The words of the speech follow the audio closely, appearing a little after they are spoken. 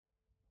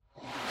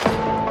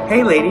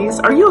Hey ladies,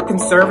 are you a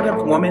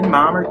conservative woman,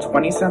 mom, or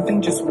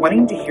 20-something just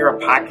wanting to hear a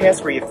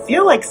podcast where you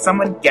feel like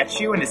someone gets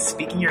you and is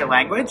speaking your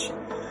language?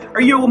 Are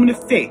you a woman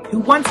of faith who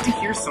wants to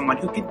hear someone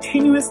who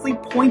continuously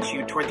points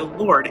you toward the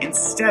Lord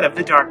instead of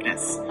the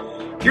darkness?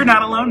 You're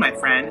not alone, my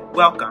friend.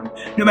 Welcome.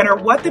 No matter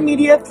what the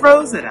media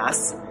throws at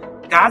us,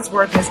 God's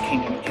word in His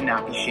kingdom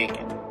cannot be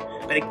shaken.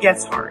 But it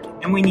gets hard,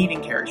 and we need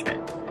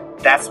encouragement.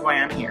 That's why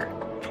I'm here.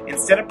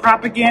 Instead of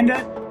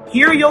propaganda,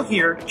 here you'll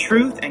hear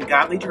truth and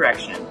godly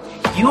direction.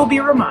 You will be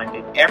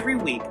reminded every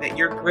week that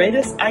your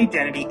greatest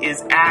identity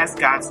is as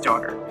God's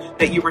daughter,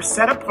 that you were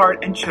set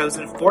apart and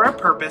chosen for a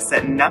purpose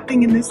that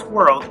nothing in this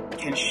world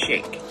can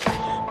shake.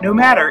 No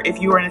matter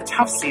if you are in a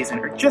tough season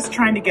or just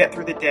trying to get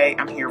through the day,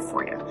 I'm here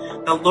for you.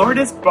 The Lord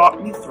has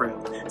brought me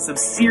through some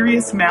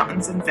serious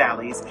mountains and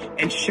valleys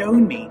and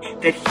shown me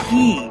that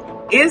He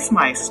is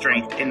my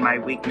strength in my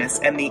weakness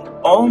and the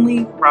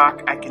only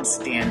rock I can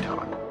stand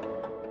on.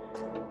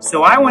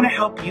 So I want to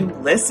help you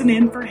listen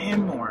in for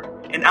Him more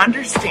and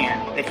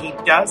understand that He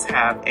does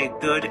have a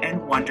good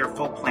and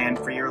wonderful plan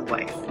for your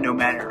life. No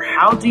matter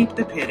how deep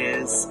the pit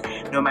is,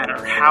 no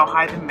matter how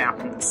high the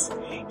mountains,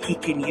 He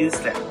can use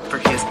them for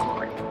His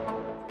glory.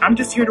 I'm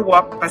just here to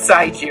walk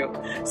beside you.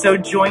 So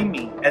join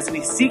me as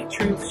we seek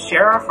truth,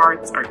 share our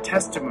hearts, our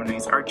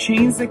testimonies, our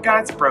chains that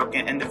God's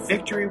broken, and the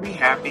victory we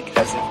have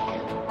because of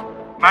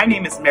Him. My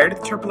name is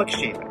Meredith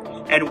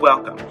Terplik-Shaver, and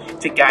welcome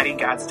to Guiding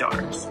God's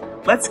Daughters.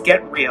 Let's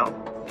get real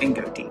and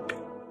go deep.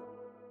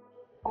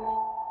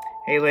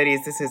 Hey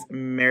ladies, this is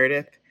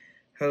Meredith,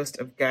 host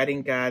of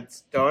Guiding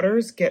God's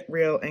Daughters, Get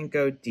Real and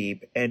Go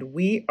Deep. And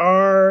we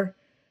are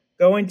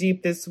going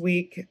deep this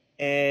week,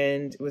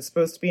 and it was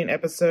supposed to be an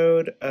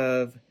episode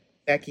of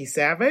Becky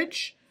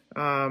Savage,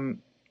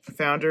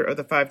 founder of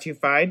the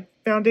 525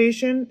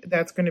 Foundation.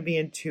 That's going to be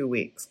in 2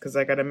 weeks, because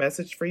I got a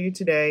message for you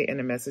today and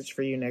a message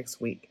for you next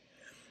week.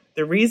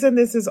 The reason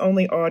this is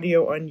only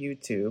audio on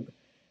YouTube,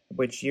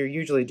 which you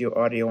usually do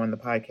audio on the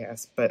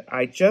podcast, but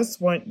I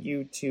just want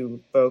you to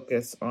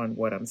focus on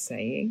what I'm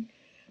saying.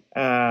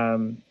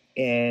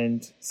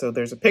 And so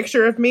there's a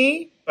picture of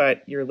me,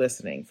 but you're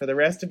listening. For the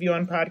rest of you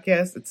on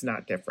podcast, it's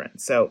not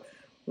different. So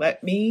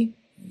let me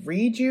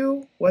read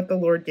you what the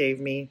Lord gave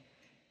me,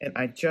 and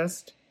I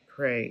just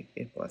pray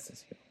it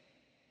blesses you.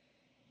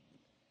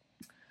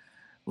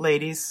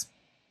 Ladies,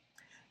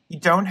 you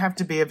don't have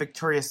to be a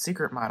Victoria's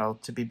Secret model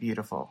to be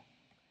beautiful.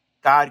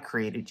 God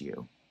created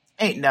you.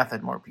 Ain't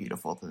nothing more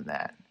beautiful than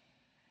that.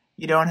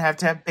 You don't have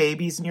to have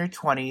babies in your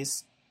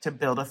 20s to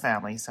build a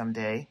family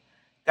someday.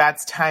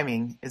 God's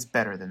timing is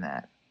better than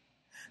that.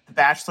 The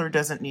Bachelor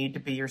doesn't need to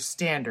be your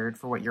standard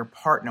for what your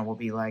partner will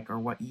be like or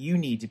what you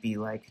need to be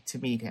like to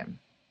meet him.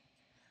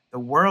 The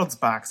world's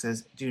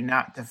boxes do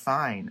not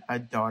define a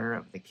daughter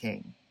of the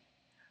King.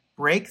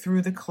 Break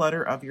through the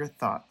clutter of your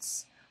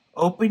thoughts.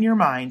 Open your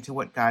mind to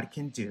what God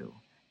can do,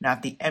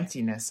 not the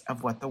emptiness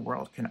of what the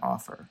world can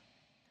offer.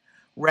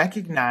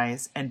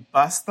 Recognize and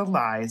bust the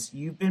lies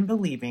you've been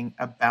believing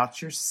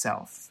about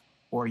yourself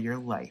or your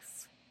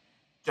life.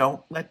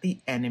 Don't let the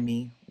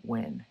enemy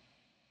win.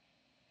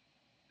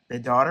 The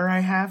daughter I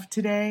have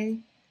today,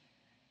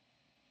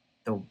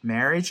 the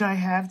marriage I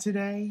have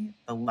today,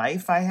 the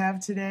life I have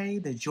today,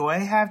 the joy I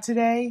have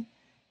today,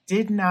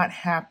 did not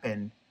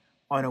happen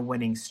on a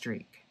winning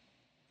streak.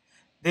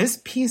 This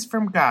peace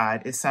from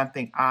God is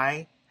something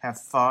I have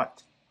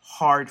fought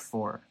hard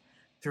for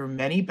through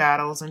many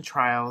battles and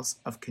trials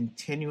of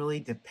continually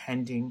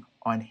depending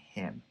on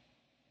Him.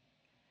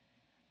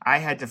 I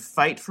had to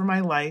fight for my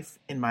life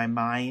in my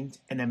mind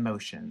and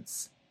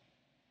emotions.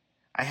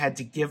 I had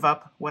to give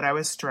up what I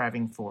was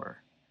striving for.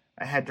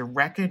 I had to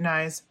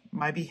recognize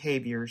my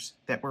behaviors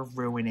that were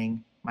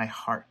ruining my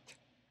heart.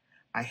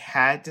 I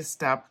had to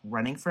stop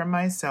running from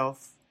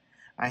myself.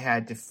 I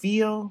had to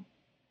feel,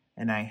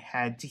 and I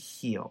had to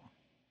heal.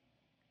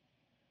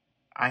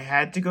 I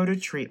had to go to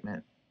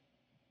treatment.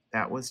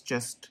 That was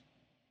just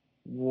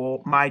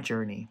my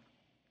journey.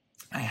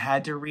 I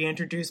had to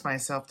reintroduce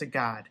myself to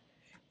God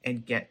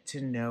and get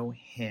to know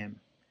Him.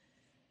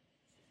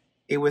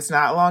 It was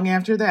not long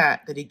after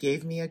that He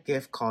gave me a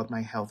gift called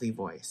my healthy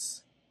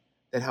voice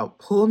that helped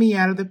pull me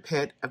out of the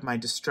pit of my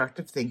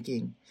destructive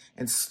thinking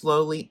and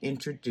slowly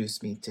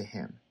introduce me to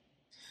Him.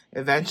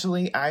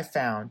 Eventually, I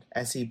found,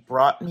 as He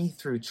brought me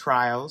through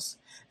trials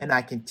and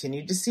I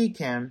continued to seek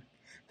Him,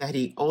 that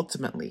He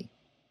ultimately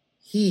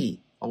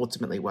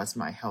was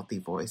my healthy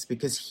voice,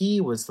 because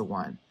He was the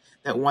one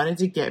that wanted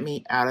to get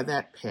me out of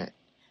that pit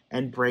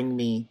and bring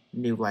me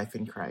new life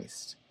in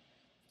Christ.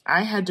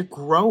 I had to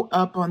grow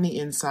up on the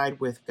inside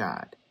with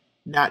God,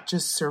 not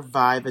just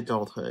survive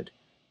adulthood,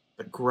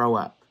 but grow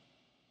up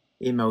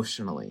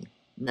emotionally,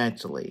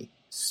 mentally,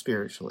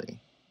 spiritually.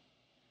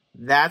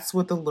 That's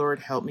what the Lord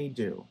helped me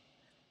do,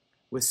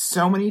 with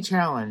so many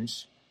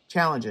challenges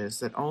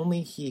that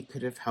only He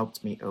could have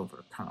helped me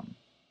overcome.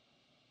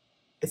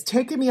 It's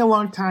taken me a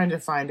long time to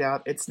find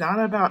out it's not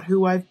about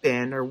who I've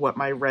been or what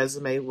my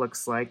resume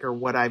looks like or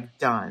what I've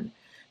done.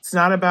 It's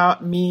not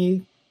about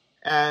me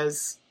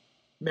as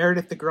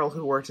Meredith, the girl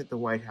who worked at the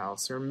White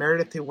House, or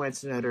Meredith who went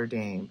to Notre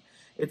Dame.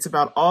 It's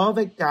about all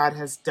that God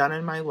has done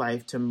in my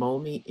life to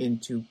mold me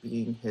into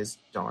being his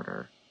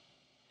daughter.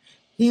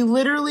 He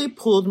literally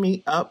pulled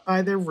me up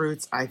by the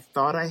roots I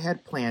thought I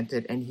had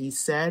planted, and he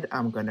said,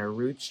 I'm going to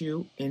root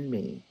you in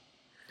me.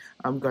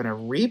 I'm going to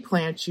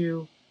replant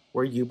you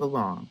where you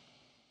belong,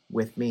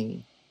 with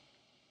me.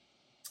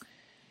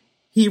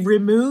 He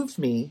removed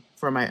me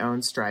from my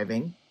own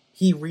striving.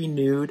 He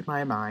renewed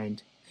my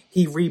mind.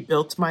 He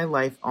rebuilt my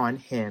life on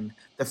him,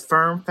 the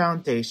firm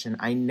foundation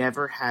I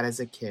never had as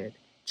a kid,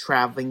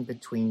 traveling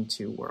between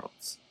two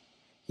worlds.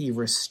 He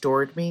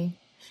restored me,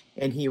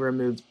 and he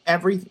removed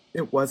everything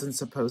that wasn't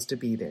supposed to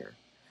be there,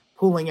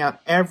 pulling out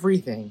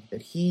everything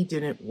that he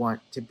didn't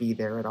want to be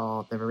there at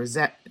all, the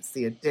resentments,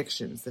 the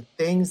addictions, the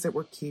things that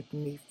were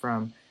keeping me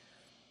from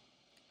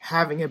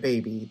having a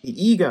baby,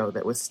 the ego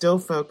that was still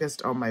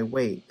focused on my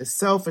weight, the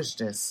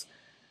selfishness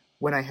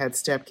when I had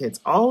stepkids,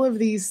 all of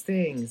these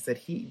things that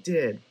he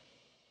did,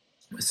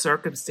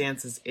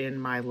 circumstances in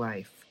my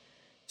life,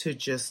 to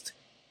just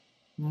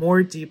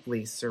more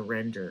deeply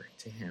surrender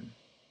to him.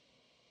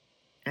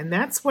 And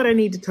that's what I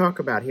need to talk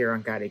about here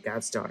on Guiding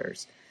God's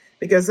Daughters,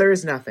 because there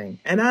is nothing,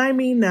 and I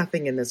mean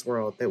nothing in this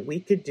world that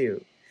we could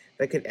do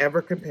that could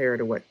ever compare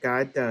to what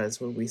God does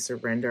when we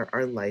surrender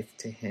our life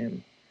to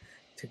him.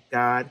 To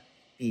God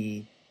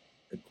be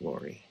the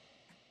glory.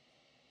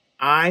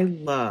 I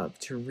love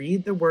to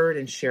read the word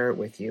and share it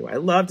with you. I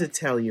love to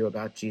tell you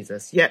about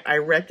Jesus. Yet I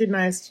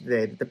recognize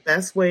today that the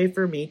best way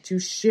for me to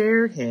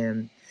share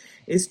him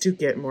is to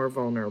get more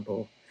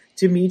vulnerable,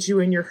 to meet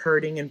you in your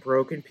hurting and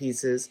broken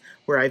pieces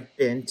where I've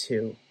been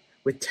to,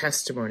 with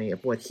testimony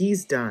of what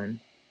he's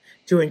done,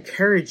 to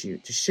encourage you,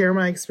 to share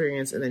my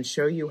experience, and then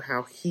show you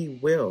how he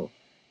will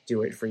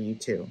do it for you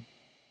too.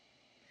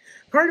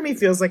 Part of me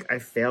feels like I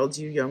failed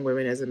you young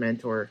women as a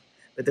mentor,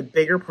 but the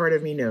bigger part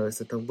of me knows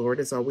that the Lord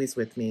is always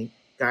with me,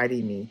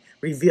 guiding me,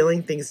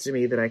 revealing things to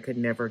me that I could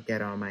never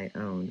get on my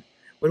own.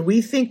 When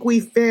we think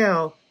we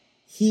fail,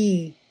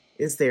 he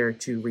is there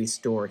to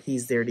restore.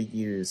 He's there to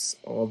use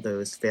all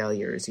those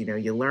failures. You know,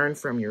 you learn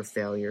from your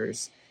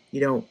failures.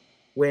 You don't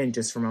win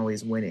just from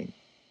always winning.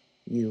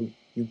 You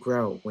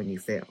grow when you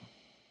fail.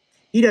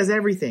 He does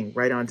everything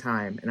right on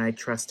time, and I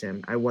trust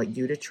him. I want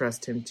you to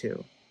trust him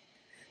too.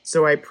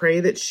 So I pray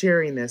that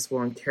sharing this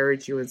will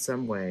encourage you in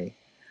some way.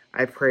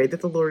 I pray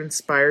that the Lord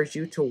inspires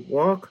you to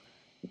walk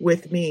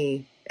with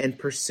me and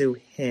pursue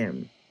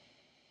him.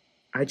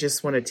 I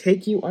just want to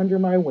take you under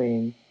my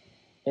wing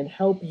and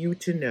help you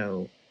to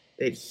know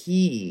that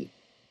he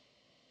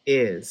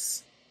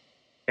is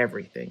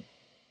everything.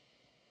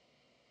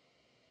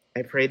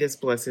 I pray this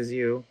blesses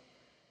you,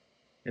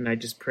 and I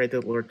just pray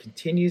that the Lord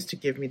continues to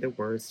give me the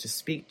words to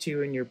speak to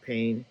you in your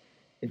pain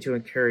and to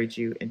encourage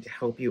you and to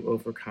help you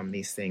overcome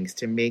these things,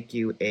 to make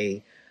you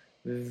a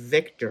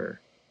victor,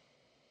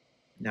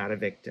 not a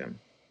victim,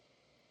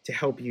 to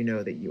help you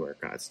know that you are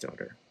God's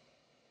daughter.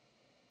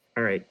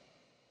 All right,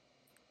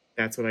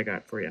 that's what I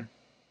got for you.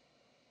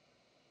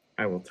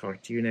 I will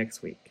talk to you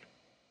next week.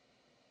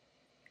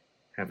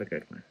 Have a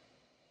good one.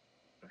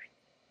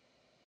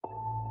 Bye.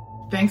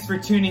 Thanks for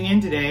tuning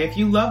in today. If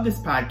you love this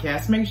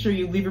podcast, make sure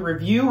you leave a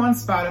review on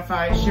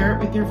Spotify, share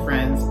it with your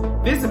friends,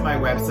 visit my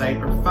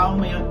website, or follow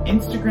me on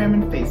Instagram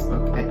and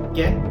Facebook at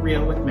Get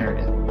Real with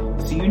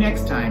Meredith. See you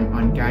next time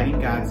on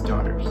Guiding God's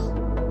Daughters.